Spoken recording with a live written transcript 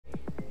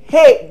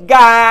Hey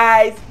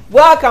guys,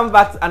 welcome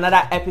back to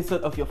another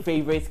episode of your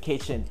favorite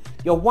kitchen,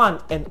 your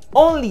one and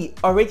only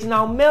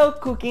original meal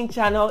cooking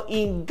channel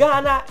in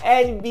Ghana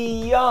and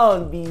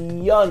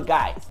beyond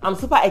guys. I'm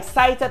super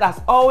excited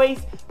as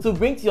always to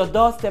bring to your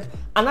doorstep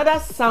another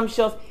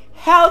sumptuous,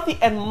 healthy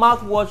and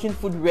mouth-watering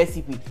food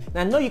recipe. And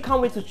I know you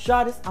can't wait to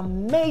try this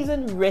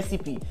amazing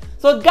recipe.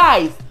 So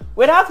guys,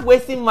 without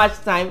wasting much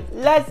time,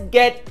 let's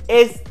get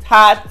it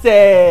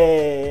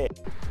started.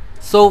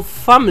 So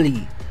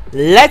family,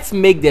 let's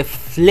make the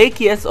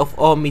flakiest of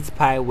all meat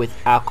pie with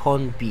our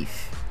corned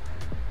beef.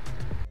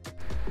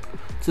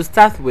 To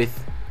start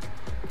with,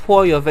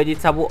 pour your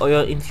vegetable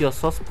oil into your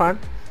saucepan,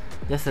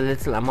 just a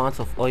little amount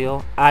of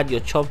oil. Add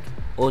your chopped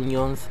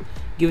onions,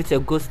 give it a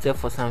good stir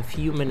for some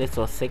few minutes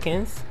or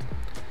seconds.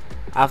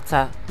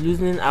 After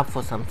loosening up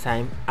for some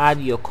time, add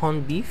your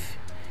corned beef,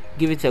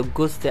 give it a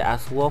good stir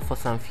as well for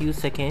some few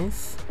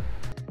seconds.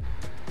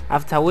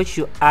 After which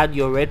you add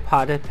your red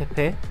powdered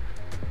pepper,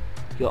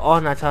 your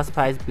all natural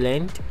spice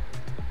blend,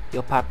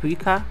 your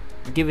paprika,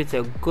 give it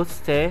a good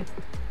stir,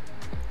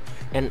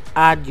 and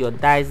add your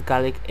diced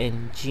garlic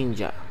and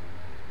ginger.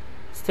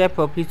 Stir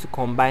properly to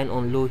combine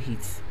on low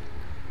heat.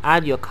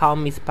 Add your cow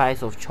meat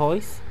spice of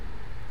choice,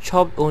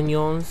 chopped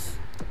onions,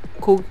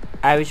 cooked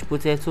Irish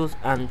potatoes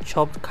and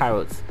chopped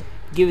carrots.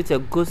 Give it a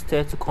good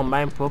stir to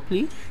combine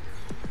properly.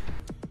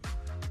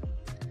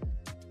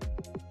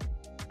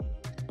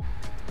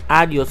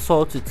 Add your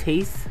salt to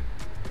taste.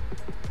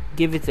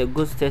 Give it a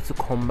good stir to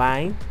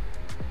combine.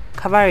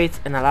 Cover it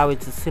and allow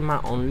it to simmer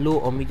on low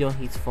or medium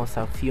heat for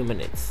some few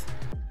minutes.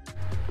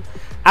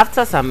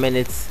 After some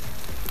minutes,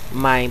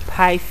 my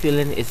pie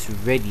filling is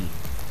ready.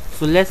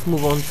 So let's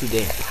move on to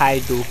the pie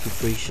dough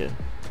preparation.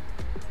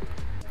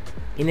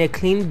 In a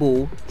clean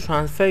bowl,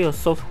 transfer your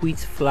soft wheat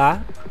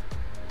flour.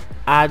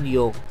 Add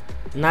your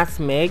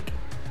nutmeg,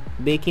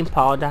 baking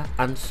powder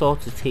and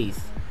salt to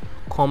taste.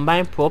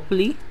 Combine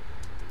properly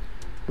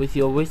with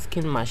your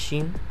whisking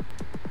machine.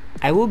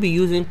 I will be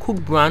using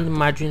Cook brand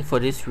margarine for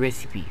this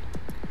recipe.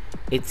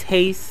 It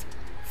tastes,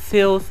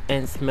 feels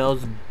and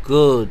smells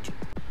good.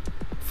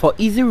 For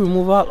easy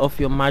removal of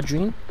your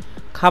margarine,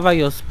 cover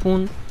your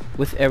spoon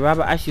with a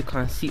rubber as you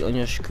can see on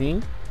your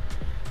screen.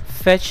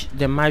 Fetch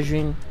the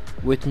margarine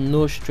with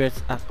no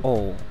stress at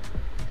all.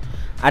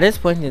 At this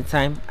point in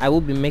time, I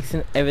will be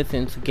mixing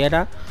everything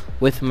together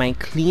with my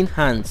clean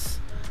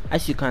hands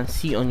as you can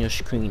see on your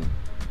screen.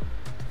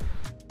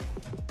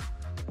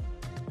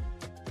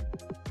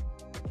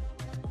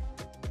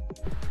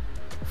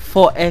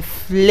 For a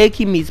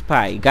flaky meat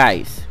pie,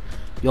 guys,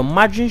 your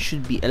margarine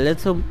should be a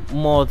little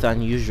more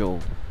than usual.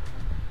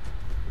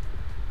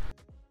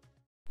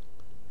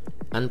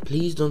 And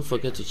please don't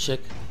forget to check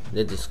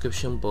the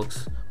description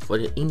box for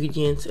the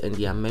ingredients and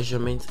their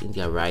measurements in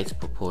their right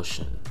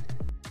proportion.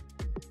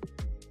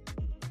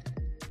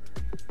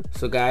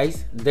 So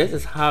guys, this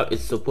is how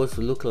it's supposed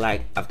to look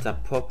like after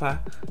proper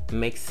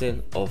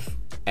mixing of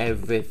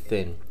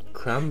everything.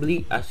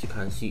 Crumbly as you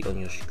can see on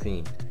your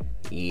screen.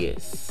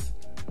 Yes.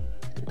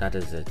 That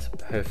is it.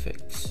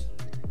 Perfect.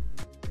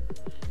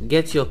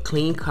 Get your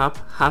clean cup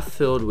half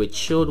filled with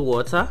chilled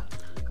water.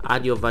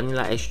 Add your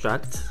vanilla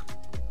extract.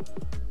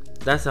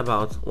 That's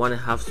about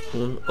 1.5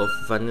 spoons of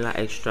vanilla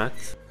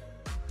extract.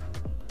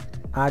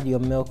 Add your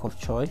milk of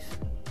choice.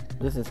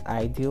 This is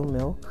ideal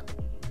milk.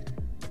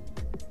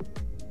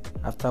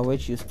 After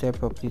which you stir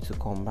properly to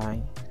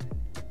combine.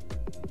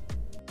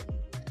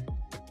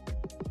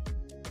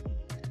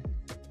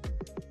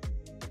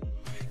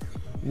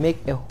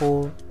 Make a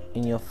hole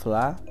in your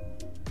flour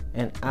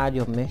and add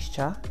your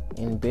mixture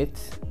in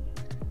bits.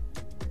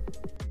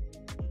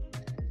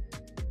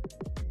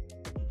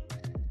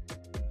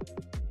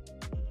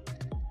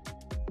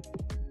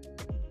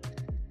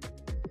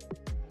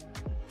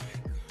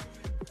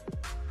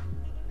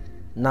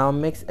 Now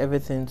mix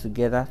everything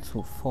together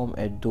to form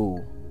a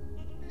dough.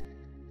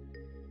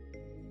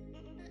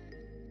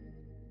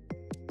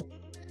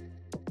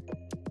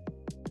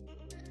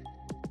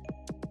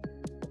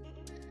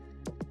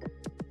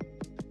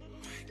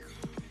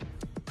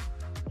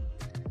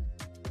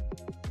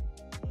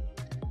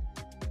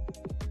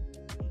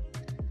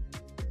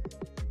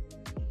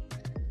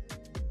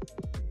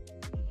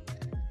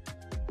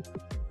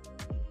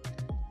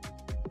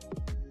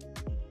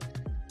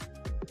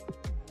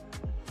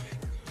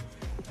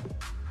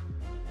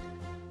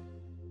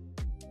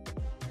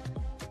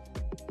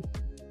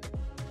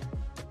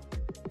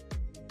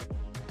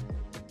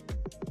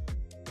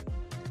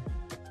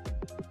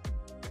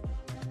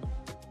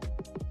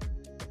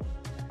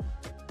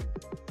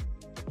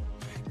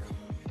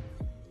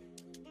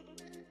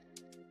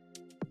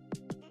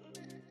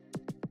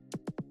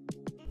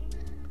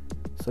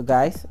 So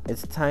guys,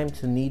 it's time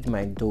to knead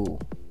my dough.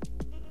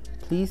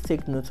 Please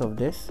take note of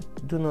this.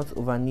 Do not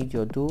over knead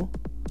your dough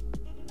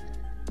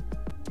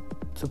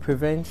to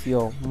prevent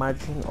your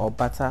margarine or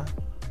butter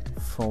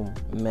from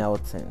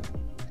melting.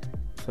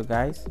 So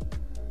guys,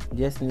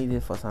 just knead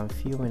it for some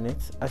few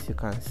minutes as you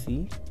can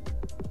see.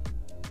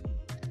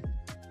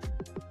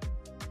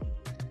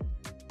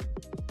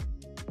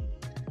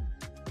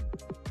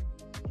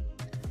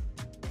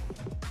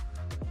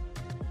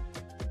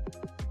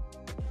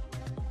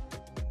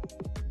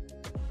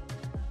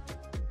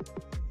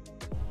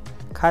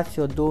 Cut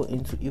your dough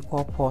into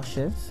equal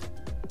portions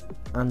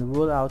and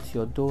roll out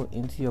your dough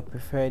into your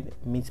preferred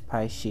meat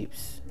pie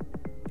shapes.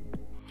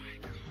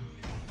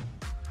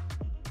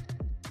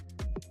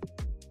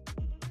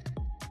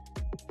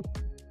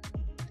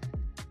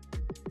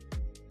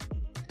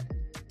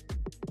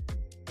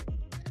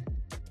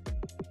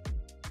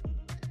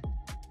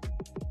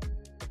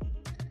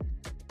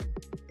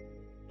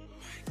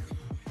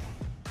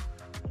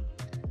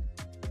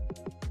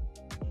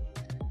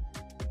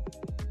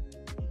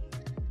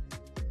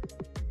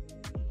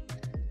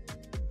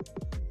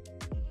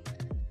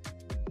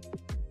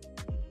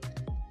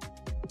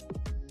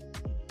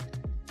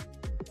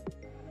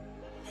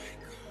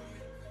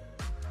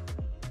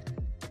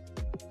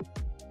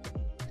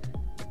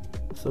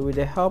 So with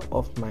the help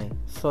of my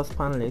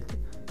saucepan lid,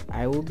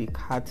 I will be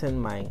cutting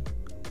my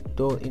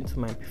dough into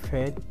my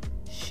preferred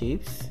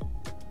shapes.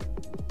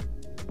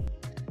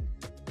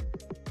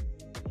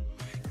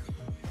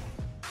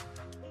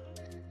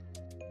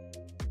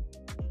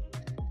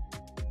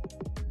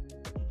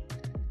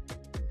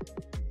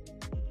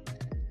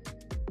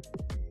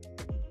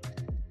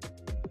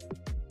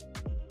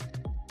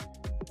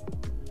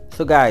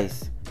 So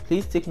guys,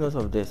 please take note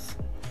of this.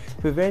 To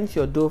prevent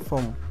your dough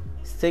from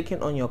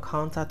sticking on your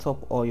countertop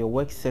or your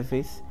work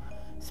surface,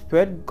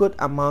 spread good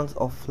amounts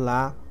of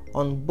flour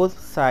on both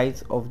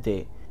sides of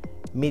the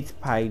meat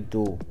pie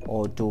dough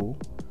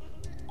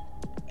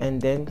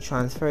and then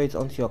transfer it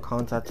onto your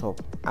countertop,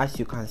 as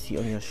you can see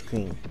on your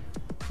screen.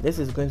 This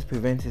is going to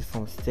prevent it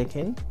from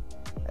sticking,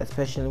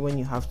 especially when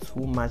you have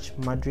too much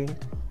margarine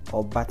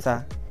or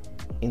butter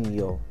in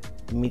your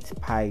meat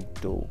pie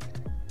dough.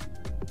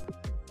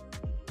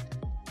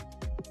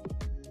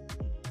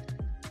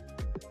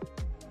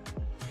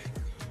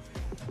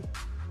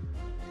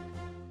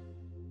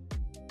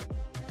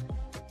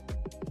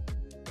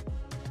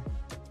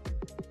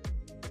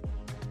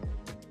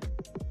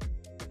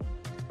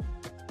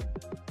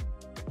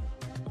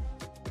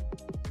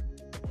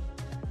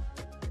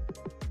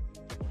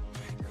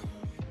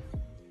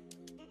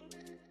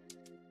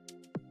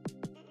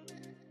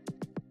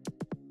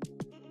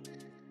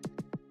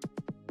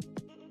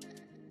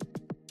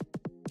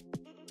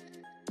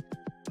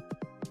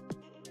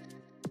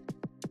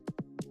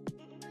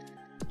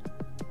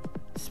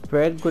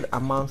 Spread good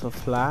amounts of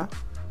flour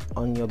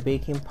on your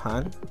baking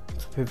pan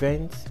to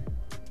prevent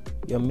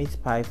your meat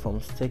pie from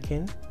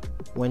sticking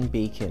when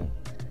baking.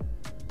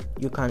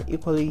 You can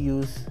equally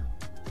use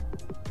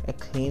a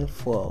clean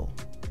foil,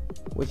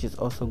 which is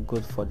also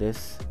good for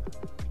this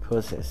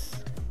process.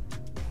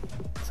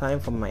 Time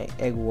for my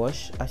egg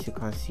wash, as you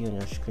can see on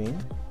your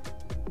screen.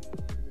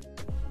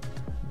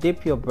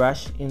 Dip your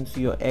brush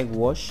into your egg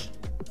wash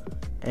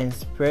and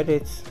spread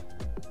it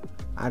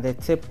at the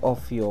tip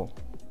of your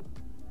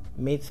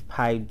meat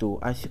pie dough,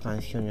 as you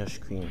can see on your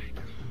screen.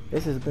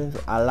 This is going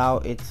to allow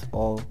it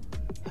or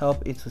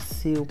help it to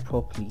seal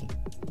properly.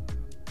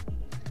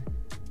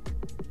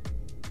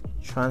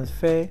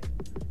 Transfer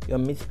your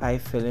meat pie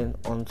filling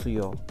onto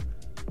your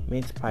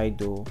meat pie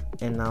dough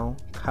and now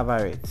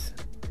cover it.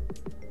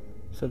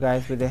 So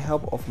guys, with the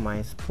help of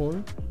my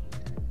spoon,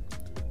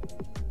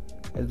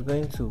 it's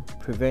going to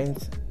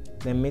prevent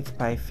the meat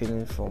pie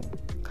filling from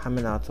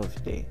coming out of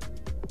the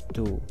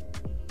dough,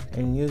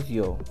 and use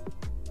your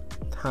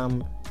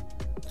thumb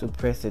to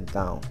press it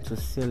down to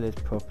seal it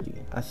properly,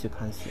 as you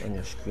can see on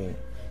your screen.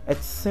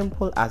 It's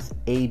simple as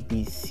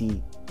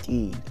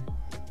ABCD.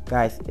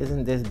 Guys,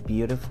 isn't this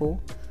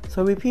beautiful?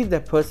 So repeat the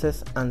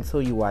process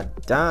until you are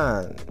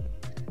done.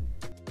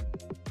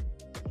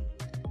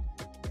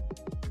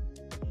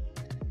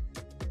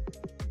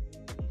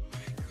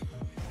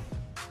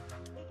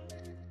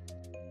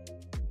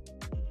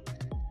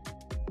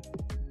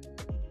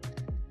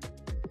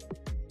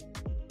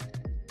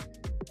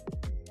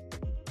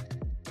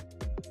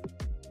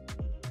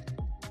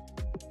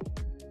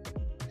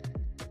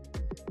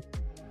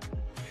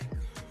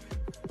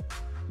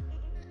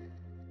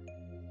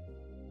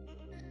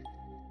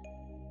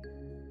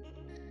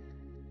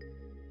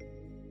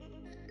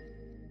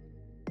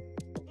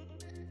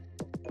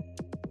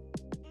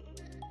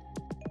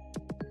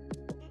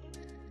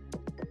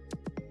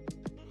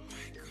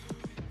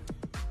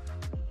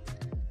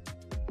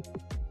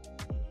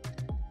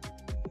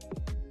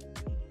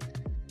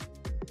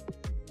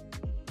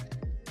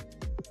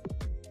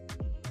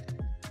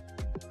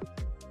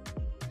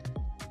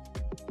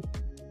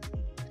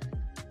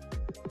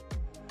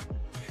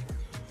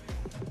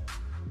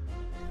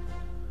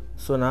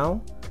 So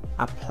now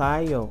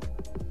apply your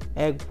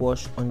egg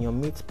wash on your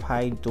meat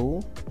pie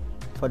dough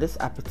for this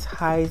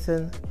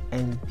appetizing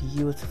and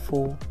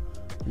beautiful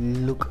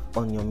look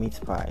on your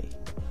meat pie,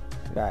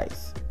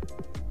 guys.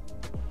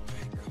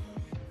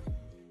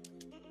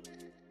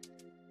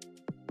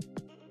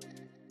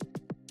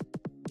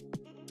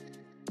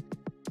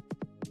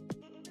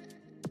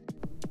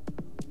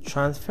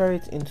 Transfer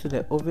it into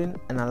the oven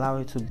and allow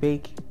it to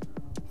bake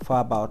for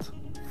about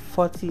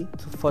 40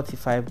 to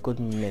 45 good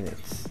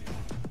minutes.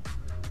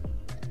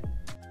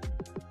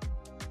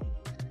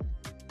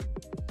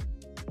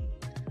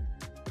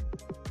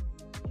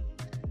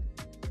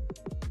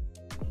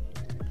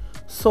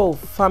 So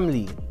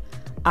family,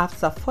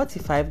 after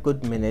 45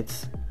 good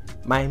minutes,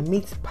 my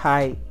meat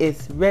pie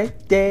is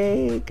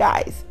ready,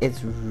 guys.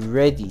 It's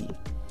ready.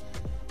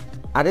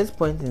 At this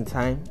point in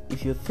time,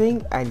 if you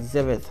think I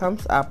deserve a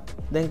thumbs up,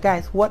 then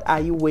guys, what are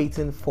you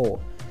waiting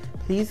for?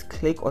 Please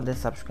click on the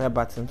subscribe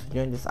button to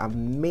join this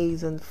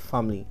amazing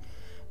family,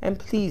 and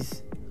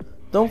please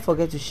don't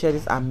forget to share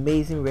this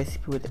amazing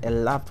recipe with a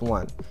loved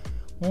one.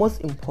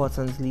 Most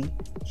importantly,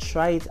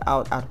 try it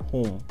out at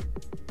home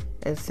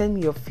and send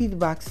me your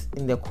feedbacks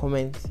in the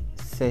comment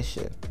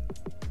section.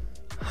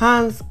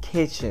 Hans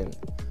Kitchen,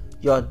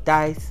 your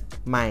dice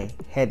my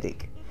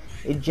headache.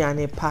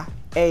 Ijanepa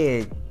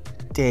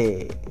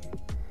day.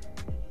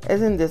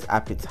 Isn't this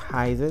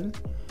appetizing?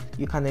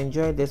 You can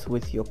enjoy this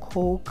with your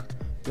Coke,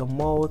 your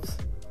malt,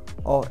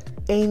 or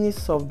any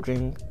soft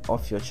drink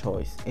of your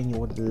choice, and you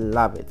would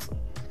love it.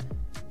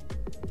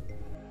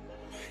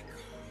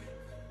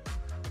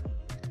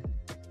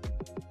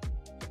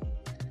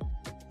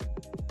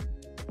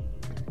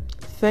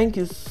 Thank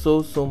you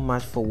so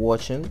much for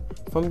watching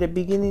from the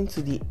beginning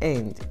to the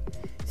end.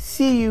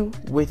 See you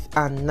with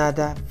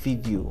another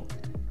video.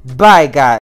 Bye guys.